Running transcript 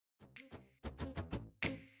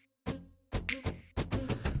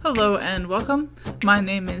Hello and welcome. My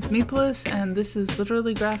name is Meepolis and this is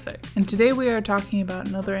Literally Graphic. And today we are talking about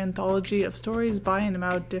another anthology of stories by and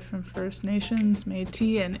about different First Nations,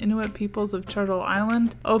 Métis, and Inuit peoples of Turtle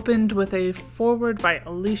Island, opened with a foreword by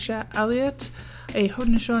Alicia Elliott, a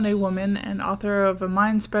Haudenosaunee woman and author of A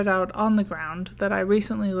Mind Spread Out on the Ground that I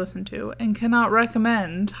recently listened to and cannot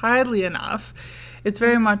recommend highly enough. It's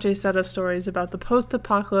very much a set of stories about the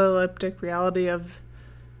post-apocalyptic reality of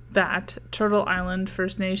that Turtle Island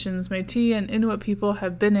First Nations, Métis, and Inuit people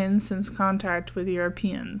have been in since contact with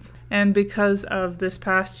Europeans. And because of this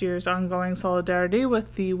past year's ongoing solidarity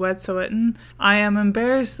with the Wet'suwet'en, I am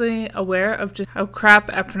embarrassingly aware of just how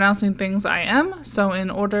crap at pronouncing things I am, so in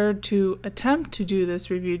order to attempt to do this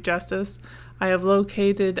review justice, I have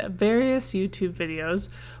located various YouTube videos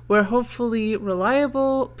where hopefully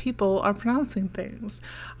reliable people are pronouncing things.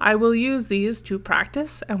 I will use these to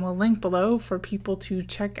practice and will link below for people to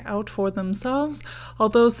check out for themselves,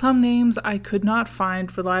 although some names I could not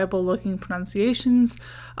find reliable looking pronunciations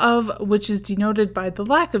of, which is denoted by the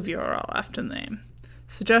lack of URL after the name.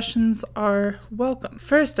 Suggestions are welcome.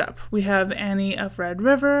 First up, we have Annie of Red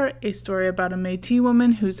River, a story about a Métis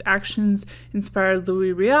woman whose actions inspired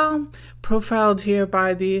Louis Riel, profiled here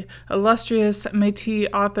by the illustrious Métis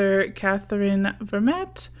author Catherine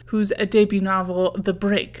Vermette, whose debut novel, The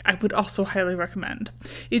Break, I would also highly recommend.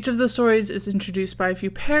 Each of the stories is introduced by a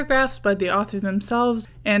few paragraphs by the author themselves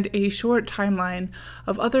and a short timeline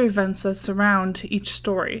of other events that surround each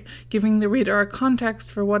story, giving the reader a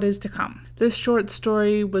context for what is to come. This short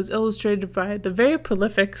story was illustrated by the very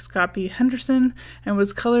prolific Scott B. Henderson and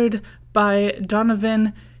was colored by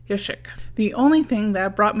Donovan Taciuk. The only thing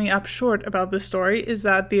that brought me up short about this story is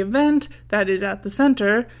that the event that is at the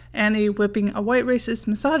center, Annie whipping a white racist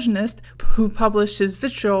misogynist who published his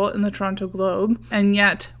vitriol in the Toronto Globe, and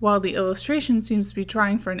yet, while the illustration seems to be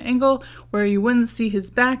trying for an angle where you wouldn't see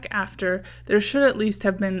his back after, there should at least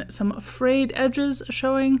have been some frayed edges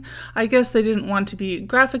showing. I guess they didn't want to be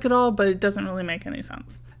graphic at all, but it doesn't really make any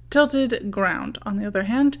sense. Tilted Ground, on the other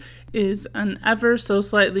hand, is an ever so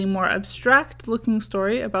slightly more abstract looking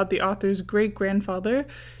story about the author's great-grandfather,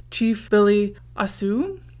 Chief Billy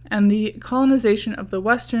Assault, and the colonization of the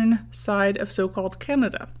western side of so-called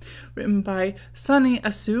Canada, written by Sonny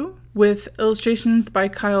Assault, with illustrations by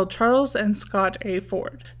Kyle Charles and Scott A.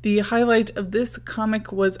 Ford. The highlight of this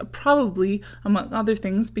comic was probably, among other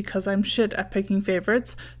things because I'm shit at picking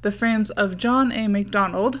favorites, the frames of John A.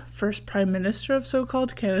 Macdonald, first Prime Minister of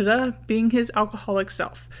so-called Canada, being his alcoholic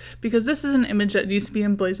self, because this is an image that needs to be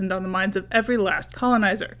emblazoned on the minds of every last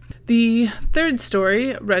colonizer. The third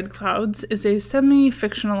story, Red Clouds, is a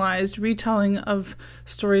semi-fictionalized retelling of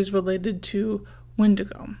stories related to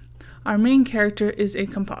Wendigo. Our main character is a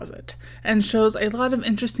composite, and shows a lot of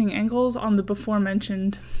interesting angles on the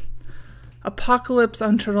before-mentioned apocalypse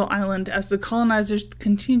on Turtle Island as the colonizers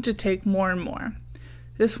continue to take more and more.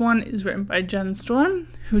 This one is written by Jen Storm,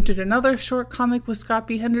 who did another short comic with Scott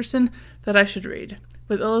B. Henderson that I should read,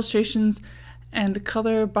 with illustrations and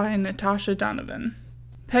color by Natasha Donovan.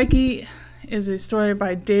 Peggy is a story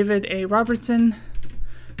by David A. Robertson,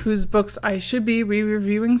 whose books I should be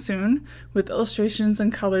re-reviewing soon, with illustrations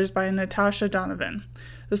and colors by Natasha Donovan.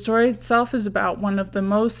 The story itself is about one of the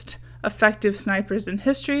most effective snipers in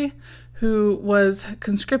history, who was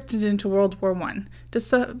conscripted into World War I,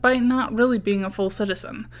 despite not really being a full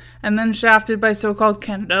citizen, and then shafted by so-called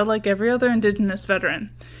Canada like every other Indigenous veteran.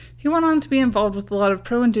 He went on to be involved with a lot of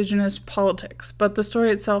pro-Indigenous politics, but the story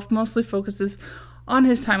itself mostly focuses on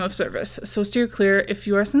his time of service, so steer clear if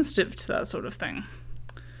you are sensitive to that sort of thing.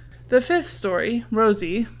 The fifth story,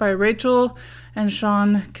 Rosie, by Rachel and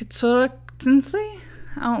Sean Qitsualik-Tinsley,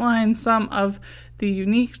 outlines some of the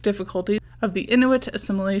unique difficulties of the Inuit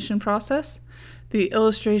assimilation process. The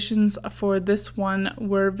illustrations for this one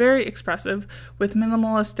were very expressive, with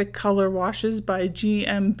minimalistic color washes by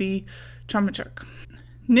G.M.B. Chamachuk.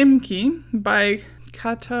 Nimki, by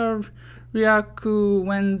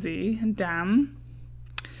Katariakuwenzi Dam,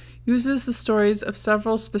 uses the stories of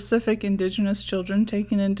several specific Indigenous children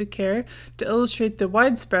taken into care to illustrate the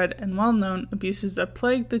widespread and well-known abuses that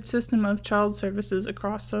plague the system of child services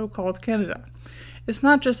across so-called Canada. It's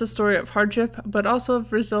not just a story of hardship, but also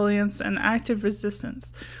of resilience and active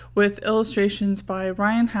resistance, with illustrations by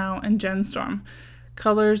Ryan Howe and Jen Storm,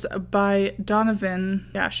 colors by Donovan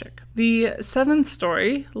Taciuk. The seventh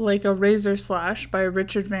story, Like a Razor Slash by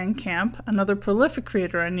Richard Van Camp, another prolific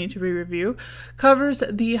creator I need to re-review, covers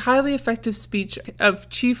the highly effective speech of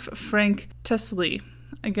Chief Frank Tesley,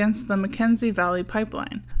 against the Mackenzie Valley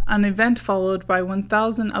Pipeline, an event followed by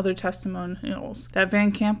 1,000 other testimonials that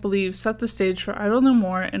Van Camp believes set the stage for Idle No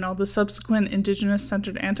More and all the subsequent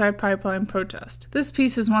Indigenous-centered anti-pipeline protest. This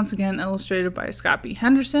piece is once again illustrated by Scott B.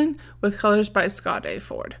 Henderson, with colors by Scott A.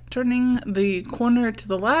 Ford. Turning the corner to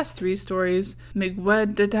the last three stories,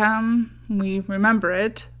 Miigwedtam, We Remember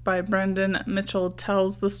It, by Brendan Mitchell,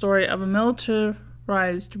 tells the story of a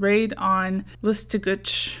militarized raid on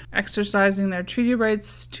Listuguj, exercising their treaty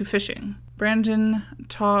rights to fishing. Brandon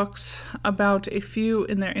talks about a few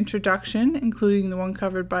in their introduction, including the one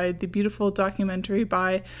covered by the beautiful documentary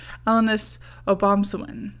by Alanis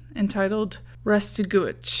Obomsawin, entitled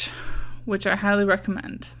Restituguj, which I highly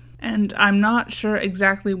recommend. And I'm not sure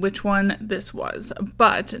exactly which one this was,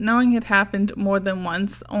 but knowing it happened more than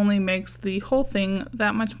once only makes the whole thing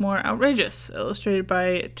that much more outrageous. Illustrated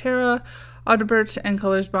by Tara Audibert and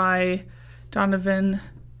colors by Donovan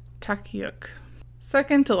Taciuk.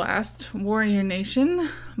 Second to last, Warrior Nation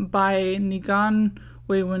by Nigan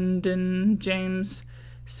Waywunden James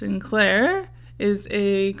Sinclair is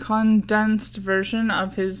a condensed version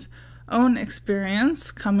of his own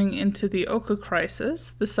experience coming into the Oka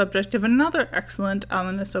crisis, the subject of another excellent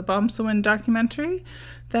Alanis Obomsawin documentary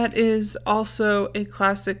that is also a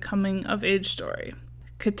classic coming-of-age story.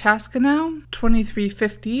 Kitaskinaw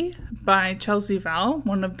 2350 by Chelsea Val,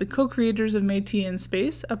 one of the co-creators of Métis in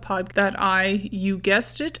Space, a pod that you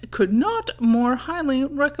guessed it, could not more highly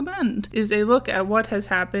recommend, is a look at what has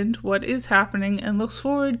happened, what is happening, and looks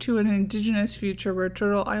forward to an Indigenous future where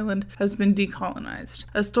Turtle Island has been decolonized.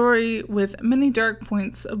 A story with many dark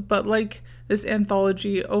points, but like this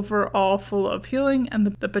anthology, overall full of healing and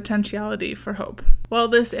the potentiality for hope. While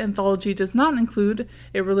this anthology does not include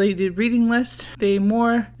a related reading list, they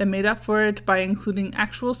more than made up for it by including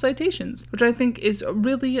actual citations, which I think is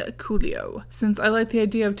really coolio. Since I like the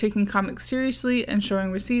idea of taking comics seriously and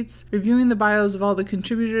showing receipts, reviewing the bios of all the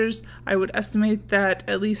contributors, I would estimate that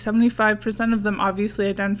at least 75% of them obviously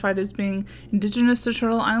identified as being Indigenous to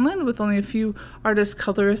Turtle Island, with only a few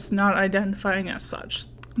artist-colorists not identifying as such.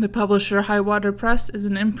 The publisher Highwater Press is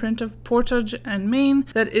an imprint of Portage and Maine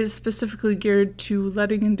that is specifically geared to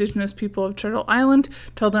letting Indigenous people of Turtle Island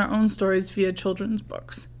tell their own stories via children's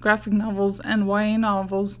books, graphic novels, and YA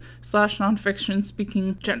novels / nonfiction,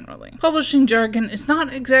 speaking generally. Publishing jargon is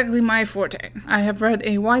not exactly my forte. I have read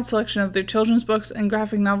a wide selection of their children's books and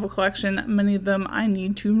graphic novel collection, many of them I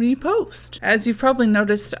need to repost. As you've probably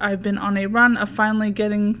noticed, I've been on a run of finally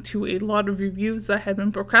getting to a lot of reviews I had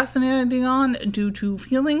been procrastinating on due to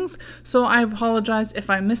feelings, so I apologize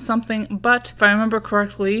if I missed something, but if I remember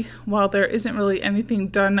correctly, while there isn't really anything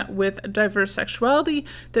done with diverse sexuality,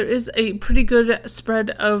 there is a pretty good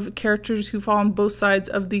spread of characters who fall on both sides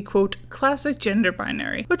of the quote classic gender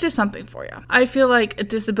binary, which is something for you. I feel like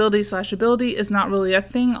disability/ability is not really a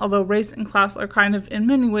thing, although race and class are kind of in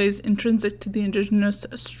many ways intrinsic to the Indigenous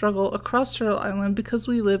struggle across Turtle Island because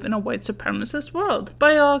we live in a white supremacist world.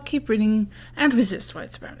 By all, keep reading and resist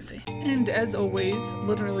white supremacy. And as always,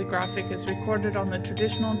 Literally Graphic is recorded on the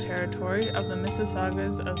traditional territory of the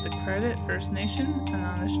Mississaugas of the Credit First Nation and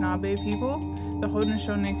Anishinaabe people, the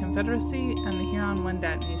Haudenosaunee Confederacy, and the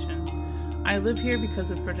Huron-Wendat Nation. I live here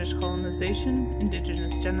because of British colonization,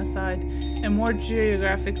 Indigenous genocide, and more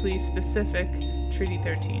geographically specific, Treaty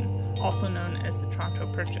 13, also known as the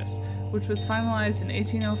Toronto Purchase, which was finalized in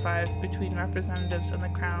 1805 between representatives of the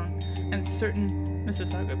Crown and certain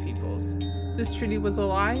Mississauga peoples. This treaty was a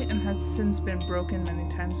lie and has since been broken many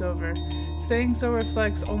times over. Saying so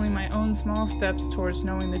reflects only my own small steps towards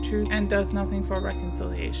knowing the truth and does nothing for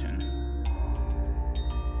reconciliation.